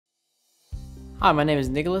Hi, my name is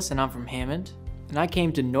Nicholas and I'm from Hammond, and I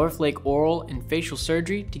came to Northlake Oral and Facial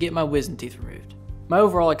Surgery to get my wisdom teeth removed. My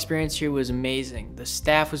overall experience here was amazing. The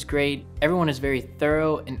staff was great, everyone is very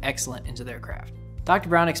thorough and excellent into their craft. Dr.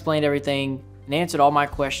 Brown explained everything and answered all my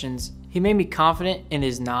questions. He made me confident in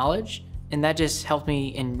his knowledge, and that just helped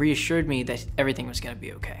me and reassured me that everything was going to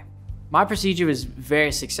be okay. My procedure was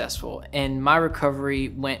very successful and my recovery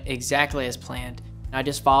went exactly as planned. I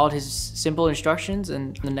just followed his simple instructions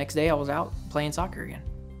and the next day I was out playing soccer again.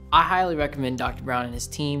 I highly recommend Dr. Brown and his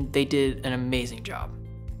team. They did an amazing job.